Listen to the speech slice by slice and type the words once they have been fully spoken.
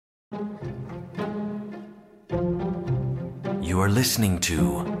You are listening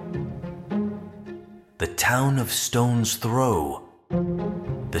to The Town of Stone's Throw,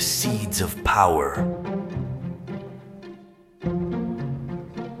 The Seeds of Power.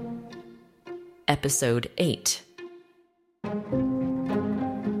 Episode 8.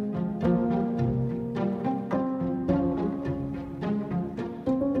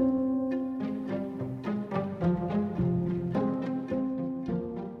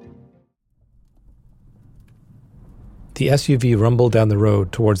 The SUV rumbled down the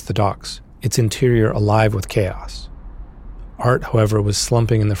road towards the docks, its interior alive with chaos. Art, however, was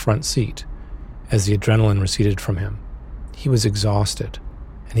slumping in the front seat as the adrenaline receded from him. He was exhausted,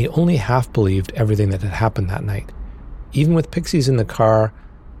 and he only half believed everything that had happened that night. Even with Pixies in the car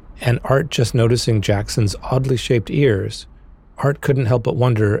and Art just noticing Jackson's oddly shaped ears, Art couldn't help but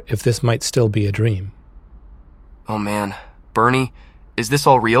wonder if this might still be a dream. Oh man, Bernie, is this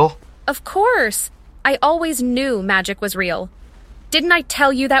all real? Of course! I always knew magic was real. Didn't I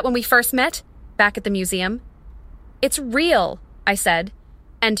tell you that when we first met? Back at the museum? It's real, I said.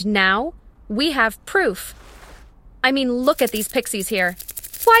 And now, we have proof. I mean, look at these pixies here.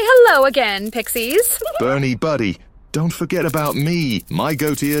 Why, hello again, pixies. Bernie, buddy, don't forget about me, my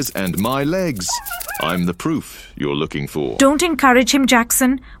goat ears and my legs. I'm the proof you're looking for. Don't encourage him,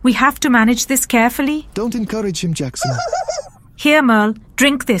 Jackson. We have to manage this carefully. Don't encourage him, Jackson. Here, Merle,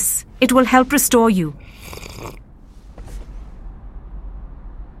 drink this. It will help restore you.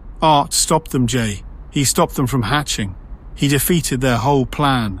 Art stopped them, Jay. He stopped them from hatching. He defeated their whole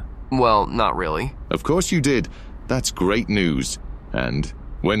plan. Well, not really. Of course you did. That's great news. And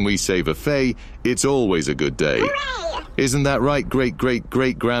when we save a Fae, it's always a good day. Hooray! Isn't that right,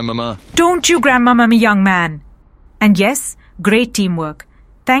 great-great-great-grandmama? Don't you grandmama me, young man. And yes, great teamwork.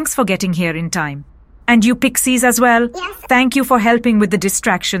 Thanks for getting here in time. And you pixies as well. Yes. Thank you for helping with the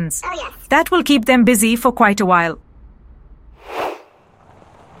distractions. Oh, yes. That will keep them busy for quite a while.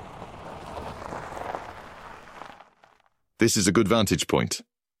 This is a good vantage point.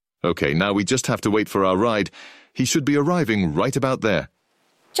 Okay, now we just have to wait for our ride. He should be arriving right about there.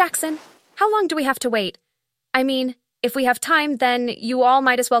 Jackson, how long do we have to wait? I mean, if we have time, then you all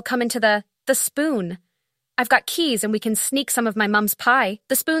might as well come into the spoon. I've got keys and we can sneak some of my mum's pie.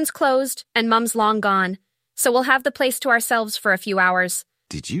 The spoon's closed and mum's long gone, so we'll have the place to ourselves for a few hours.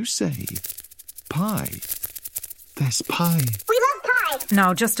 Did you say pie? There's pie. We love pie!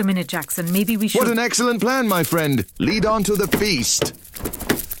 Now, just a minute, Jackson. Maybe we should... What an excellent plan, my friend. Lead on to the feast.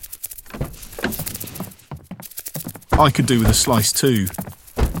 I could do with a slice too.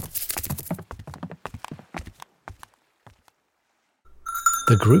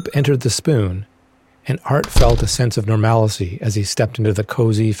 The group entered the spoon, and Art felt a sense of normalcy as he stepped into the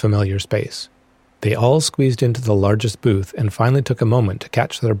cozy, familiar space. They all squeezed into the largest booth and finally took a moment to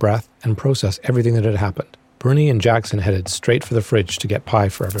catch their breath and process everything that had happened. Bernie and Jackson headed straight for the fridge to get pie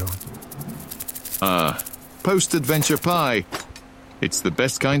for everyone. Post-adventure pie. It's the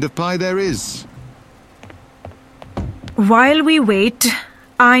best kind of pie there is. While we wait,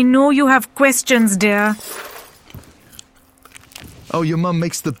 I know you have questions, dear. Oh, your mum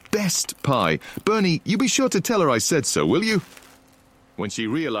makes the best pie. Bernie, you be sure to tell her I said so, will you? When she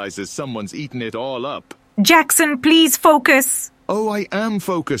realizes someone's eaten it all up. Jackson, please focus. Oh, I am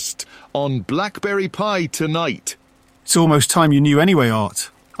focused on blackberry pie tonight. It's almost time you knew anyway, Art.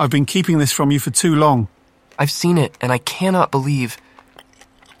 I've been keeping this from you for too long. I've seen it, and I cannot believe...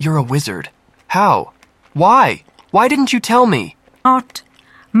 You're a wizard. How? Why? Why didn't you tell me? Art,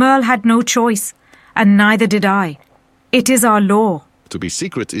 Merle had no choice, and neither did I. It is our law. To be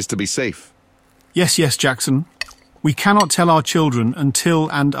secret is to be safe. Yes, Jackson. We cannot tell our children until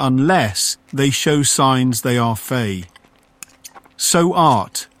and unless they show signs they are Fae. So,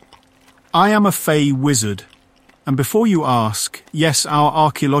 Art, I am a Fae wizard. And before you ask, yes, our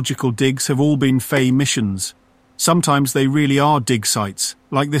archaeological digs have all been Fae missions. Sometimes they really are dig sites,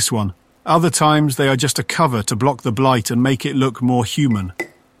 like this one. Other times they are just a cover to block the blight and make it look more human.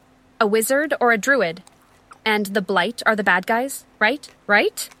 A wizard or a druid? And the blight are the bad guys, right?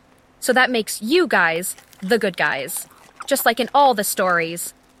 Right? So that makes you guys the good guys. Just like in all the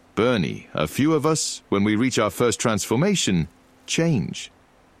stories. Bernie, a few of us, when we reach our first transformation, change.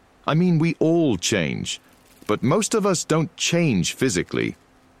 I mean, we all change. But most of us don't change physically.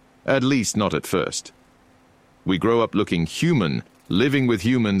 At least not at first. We grow up looking human, living with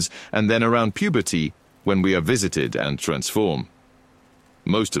humans, and then around puberty, when we are visited and transform.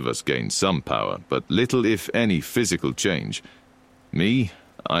 Most of us gain some power, but little if any physical change. Me,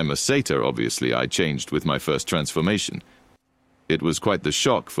 I'm a satyr, obviously. I changed with my first transformation. It was quite the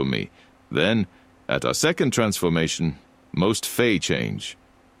shock for me. Then, at our second transformation, most Fae change.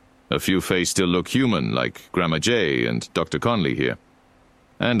 A few Fae still look human, like Grandma J and Dr. Conley here.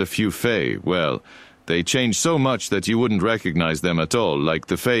 And a few Fae, well, they change so much that you wouldn't recognize them at all, like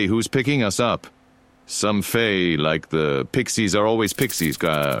the Fae who's picking us up. Some Fae, like the Pixies, are always Pixies,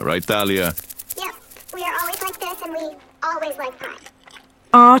 right, Thalia? Yep, we are always like this and we always like that.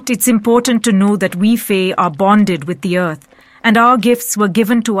 Art, it's important to know that we Fae are bonded with the earth, and our gifts were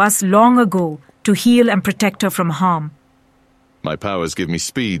given to us long ago to heal and protect her from harm. My powers give me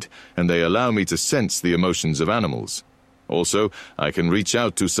speed, and they allow me to sense the emotions of animals. Also, I can reach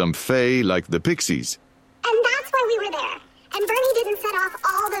out to some Fae like the Pixies. And that's why we were there. And Bernie didn't set off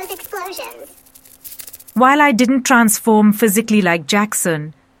all those explosions. While I didn't transform physically like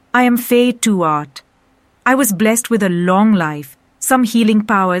Jackson, I am Fae too, Art. I was blessed with a long life, some healing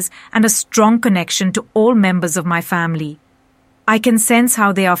powers, and a strong connection to all members of my family. I can sense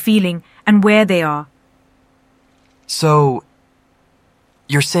how they are feeling and where they are. So,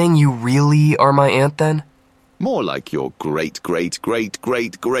 you're saying you really are my aunt then? More like your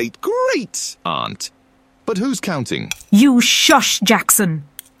great-great-great-great-great-great-aunt. But who's counting? You shush, Jackson!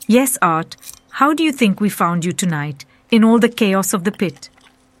 Yes, Art. How do you think we found you tonight, in all the chaos of the pit?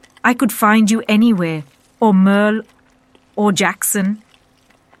 I could find you anywhere, or Merle, or Jackson.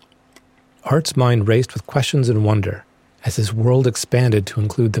 Art's mind raced with questions and wonder as his world expanded to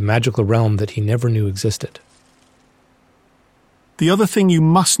include the magical realm that he never knew existed. The other thing you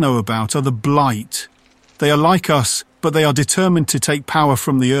must know about are the Blight. They are like us, but they are determined to take power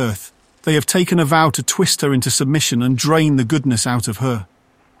from the earth. They have taken a vow to twist her into submission and drain the goodness out of her.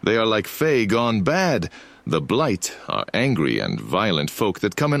 They are like Fae gone bad. The Blight are angry and violent folk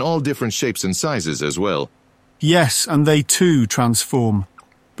that come in all different shapes and sizes as well. Yes, and they too transform.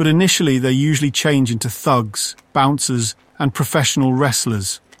 But initially they usually change into thugs, bouncers, and professional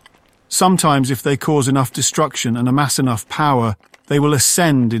wrestlers. Sometimes if they cause enough destruction and amass enough power, they will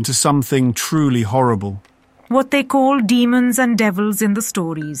ascend into something truly horrible. What they call demons and devils in the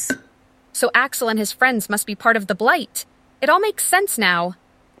stories. So Axel and his friends must be part of the Blight. It all makes sense now.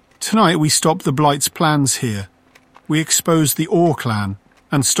 Tonight we stopped the Blight's plans here. We exposed the Orr clan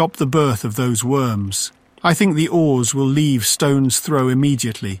and stopped the birth of those worms. I think the Orrs will leave Stone's Throw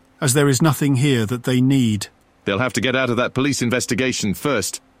immediately, as there is nothing here that they need. They'll have to get out of that police investigation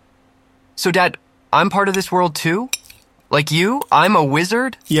first. So, Dad, I'm part of this world too? Like you? I'm a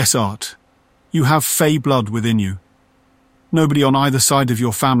wizard? Yes, Art. You have Fae blood within you. Nobody on either side of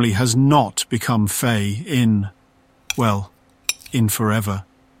your family has not become Fae in forever.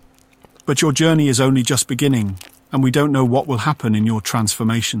 But your journey is only just beginning, and we don't know what will happen in your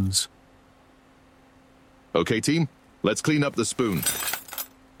transformations. Okay, team, let's clean up the spoon.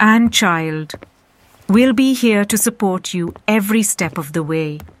 And child, we'll be here to support you every step of the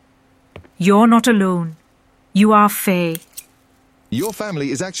way. You're not alone. You are Fae. Your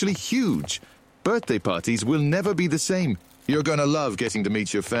family is actually huge. Birthday parties will never be the same. You're gonna love getting to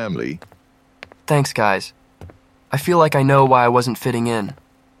meet your family. Thanks, guys. I feel like I know why I wasn't fitting in.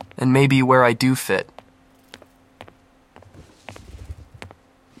 And maybe where I do fit.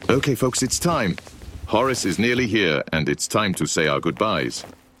 Okay, folks, it's time. Horace is nearly here, and it's time to say our goodbyes.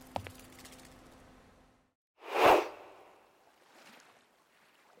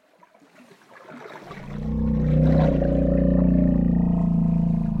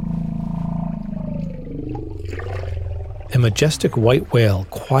 A majestic white whale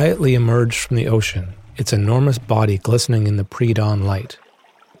quietly emerged from the ocean, its enormous body glistening in the pre-dawn light.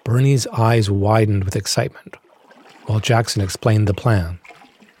 Bernie's eyes widened with excitement, while Jackson explained the plan.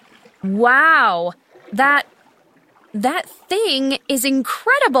 Wow! That thing is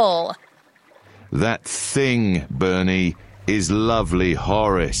incredible! That thing, Bernie, is lovely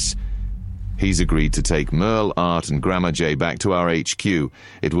Horace. He's agreed to take Merle, Art, and Grandma J back to our HQ.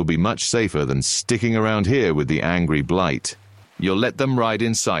 It will be much safer than sticking around here with the angry Blight. You'll let them ride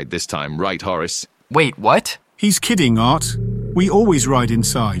inside this time, right, Horace? Wait, what? He's kidding, Art. We always ride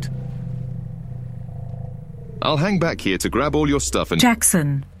inside. I'll hang back here to grab all your stuff and...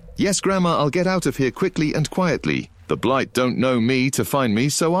 Jackson. Yes, Grandma, I'll get out of here quickly and quietly. The Blight don't know me to find me,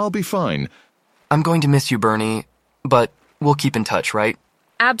 so I'll be fine. I'm going to miss you, Bernie, but we'll keep in touch, right?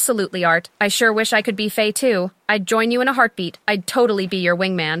 Absolutely, Art. I sure wish I could be Fae too. I'd join you in a heartbeat. I'd totally be your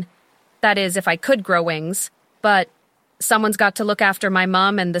wingman. That is, if I could grow wings. But someone's got to look after my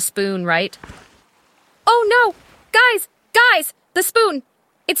mom and the spoon, right? Oh no! Guys! The spoon!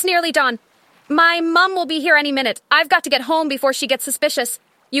 It's nearly dawn. My mom will be here any minute. I've got to get home before she gets suspicious.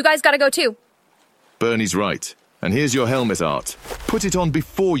 You guys gotta go too. Bernie's right. And here's your helmet, Art. Put it on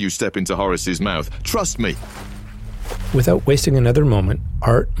before you step into Horace's mouth. Trust me. Without wasting another moment,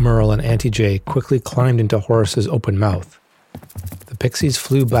 Art, Merle, and Auntie J quickly climbed into Horace's open mouth. The pixies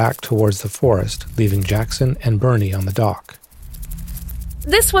flew back towards the forest, leaving Jackson and Bernie on the dock.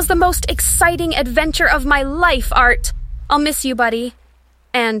 This was the most exciting adventure of my life, Art. I'll miss you, buddy.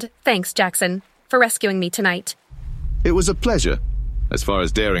 And thanks, Jackson, for rescuing me tonight. It was a pleasure, as far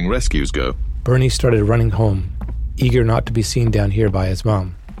as daring rescues go. Bernie started running home, eager not to be seen down here by his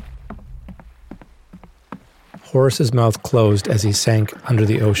mom. Horace's mouth closed as he sank under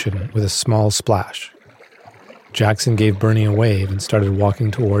the ocean with a small splash. Jackson gave Bernie a wave and started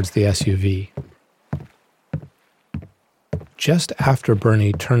walking towards the SUV. Just after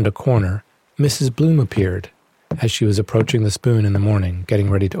Bernie turned a corner, Mrs. Bloom appeared as she was approaching the spoon in the morning, getting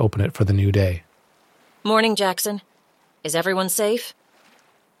ready to open it for the new day. Morning, Jackson. Is everyone safe?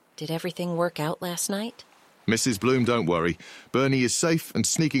 Did everything work out last night? Mrs. Bloom, don't worry. Bernie is safe and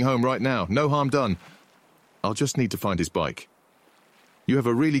sneaking home right now. No harm done. I'll just need to find his bike. You have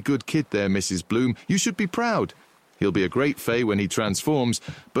a really good kid there, Mrs. Bloom. You should be proud. He'll be a great Fae when he transforms,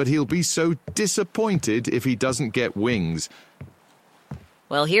 but he'll be so disappointed if he doesn't get wings.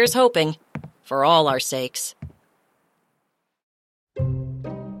 Well, here's hoping. For all our sakes.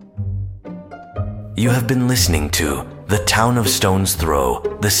 You have been listening to The Town of Stone's Throw,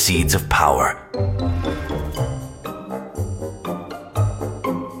 The Seeds of Power,